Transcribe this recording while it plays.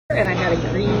And I had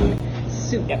a green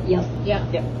suit. Yep.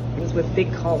 It was with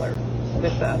big collar,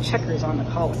 with checkers on the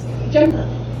collar. Jumper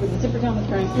with the zipper down the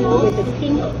front. With a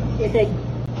pink, it's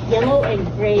a yellow and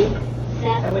gray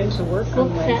I went to work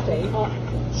on Wednesday.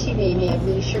 She made me a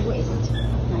really short waist.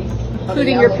 Nice.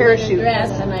 Including your parachute. Dress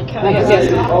and I cut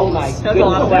Oh my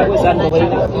goodness, that was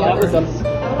unbelievable.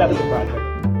 That was a project.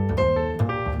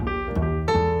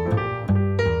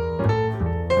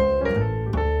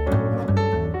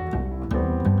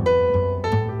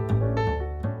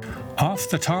 Off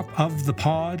the top of the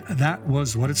pod, that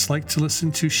was what it's like to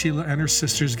listen to Sheila and her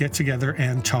sisters get together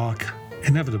and talk,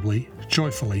 inevitably,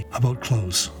 joyfully, about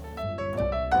clothes.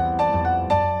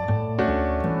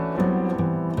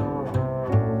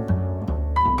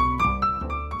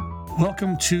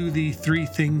 Welcome to the Three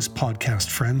Things podcast,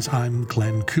 friends. I'm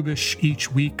Glenn Kubish.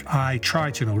 Each week, I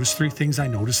try to notice three things I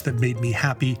noticed that made me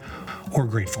happy or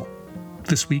grateful.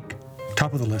 This week,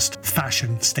 top of the list,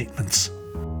 fashion statements.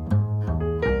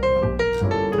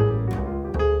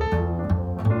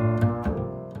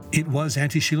 It was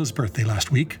Auntie Sheila's birthday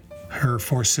last week. Her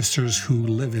four sisters who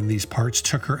live in these parts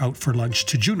took her out for lunch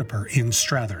to Juniper in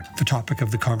Strathern. The topic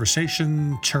of the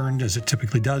conversation turned, as it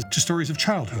typically does, to stories of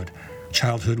childhood.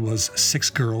 Childhood was 6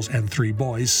 girls and 3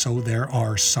 boys, so there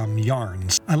are some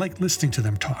yarns. I like listening to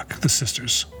them talk, the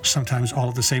sisters, sometimes all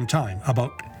at the same time,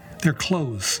 about their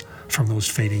clothes from those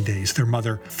fading days. Their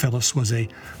mother, Phyllis, was a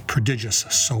prodigious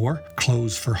sewer.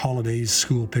 Clothes for holidays,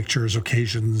 school pictures,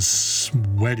 occasions,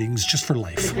 weddings, just for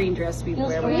life. The green dress we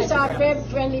wear. We saw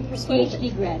friendly persuasion.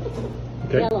 HD red.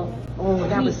 Okay. Yellow. Oh,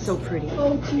 that was so pretty.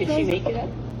 Oh, Did she make it up?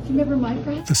 Do you remember my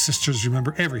friend? The sisters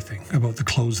remember everything about the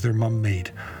clothes their mum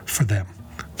made for them.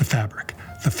 The fabric,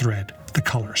 the thread, the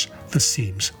colors, the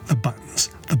seams, the buttons,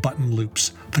 the button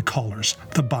loops, the collars,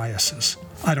 the biases.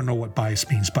 I don't know what bias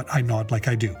means, but I nod like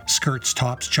I do. Skirts,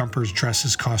 tops, jumpers,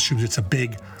 dresses, costumes. It's a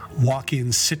big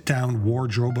walk-in, sit-down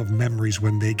wardrobe of memories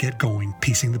when they get going,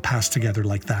 piecing the past together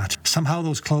like that. Somehow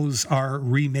those clothes are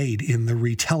remade in the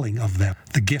retelling of them.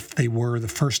 The gift they were the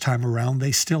first time around,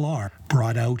 they still are.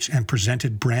 Brought out and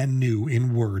presented brand new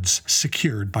in words,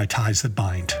 secured by ties that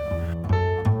bind.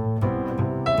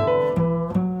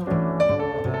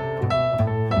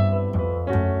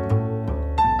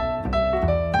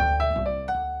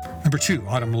 Number 2,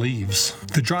 autumn leaves.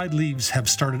 The dried leaves have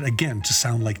started again to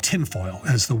sound like tinfoil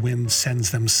as the wind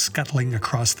sends them scuttling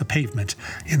across the pavement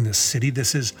in this city.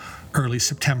 This is early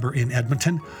September in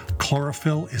Edmonton.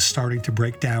 Chlorophyll is starting to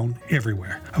break down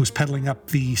everywhere. I was pedaling up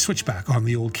the switchback on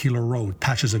the old Keeler Road.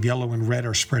 Patches of yellow and red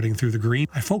are spreading through the green.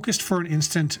 I focused for an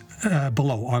instant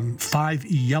below on 5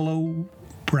 yellow,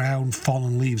 brown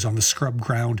fallen leaves on the scrub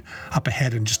ground up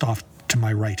ahead and just off to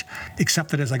my right,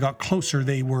 except that as I got closer,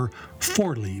 they were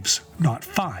 4 leaves, not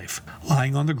 5.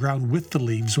 Lying on the ground with the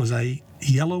leaves was a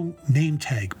yellow name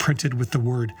tag printed with the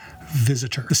word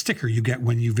visitor, the sticker you get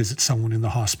when you visit someone in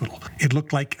the hospital. It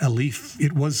looked like a leaf.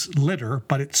 It was litter,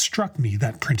 but it struck me,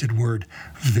 that printed word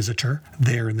visitor,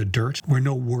 there in the dirt, where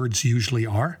no words usually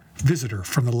are. Visitor,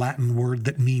 from the Latin word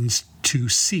that means to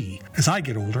see. As I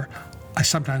get older, I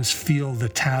sometimes feel the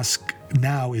task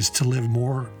now is to live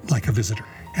more like a visitor,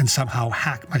 and somehow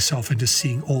hack myself into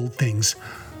seeing old things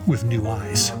with new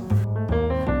eyes.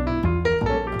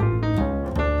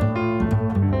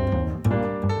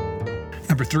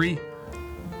 Number 3,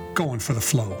 going for the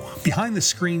flow. Behind the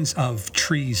screens of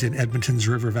trees in Edmonton's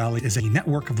River Valley is a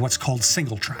network of what's called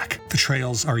single track. The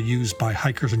trails are used by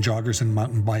hikers and joggers and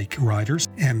mountain bike riders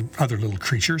and other little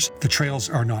creatures. The trails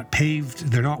are not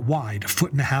paved, they're not wide,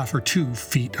 1.5 or 2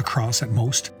 feet across at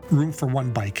most, room for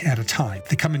 1 bike at a time.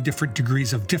 They come in different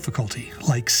degrees of difficulty,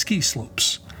 like ski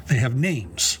slopes. They have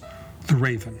names: the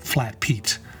Raven, Flat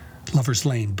Pete, Lover's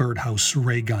Lane, Birdhouse,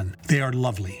 Ray Gun. They are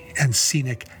lovely and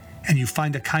scenic, and you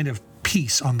find a kind of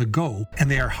peace on the go, and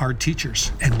they are hard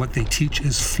teachers, and what they teach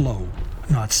is flow,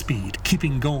 not speed.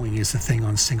 Keeping going is the thing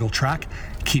on single track.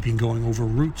 Keeping going over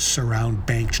routes, around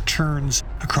banked turns,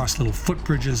 across little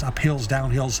footbridges, up hills,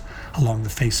 down hills, along the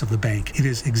face of the bank. It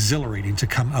is exhilarating to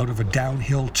come out of a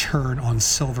downhill turn on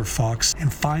Silver Fox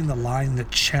and find the line that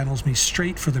channels me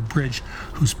straight for the bridge,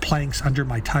 whose planks under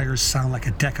my tires sound like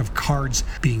a deck of cards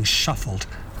being shuffled,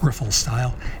 riffle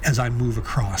style, as I move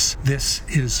across. This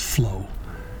is flow.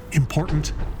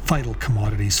 Important, vital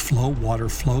commodities flow. Water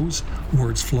flows,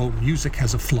 words flow, music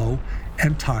has a flow,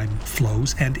 and time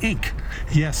flows, and ink.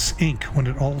 Yes, ink. When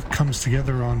it all comes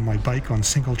together on my bike on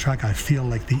single track, I feel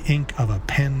like the ink of a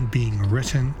pen being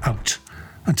written out.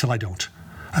 Until I don't.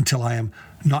 Until I am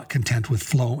not content with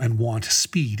flow and want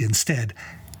speed instead.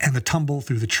 And the tumble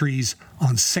through the trees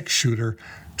on 6-shooter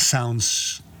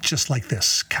sounds just like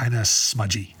this, kind of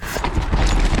smudgy.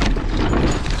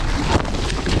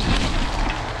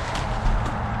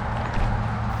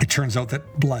 turns out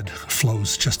that blood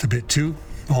flows just a bit too.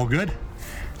 All good?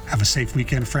 Have a safe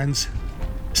weekend, friends.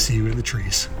 See you in the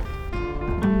trees.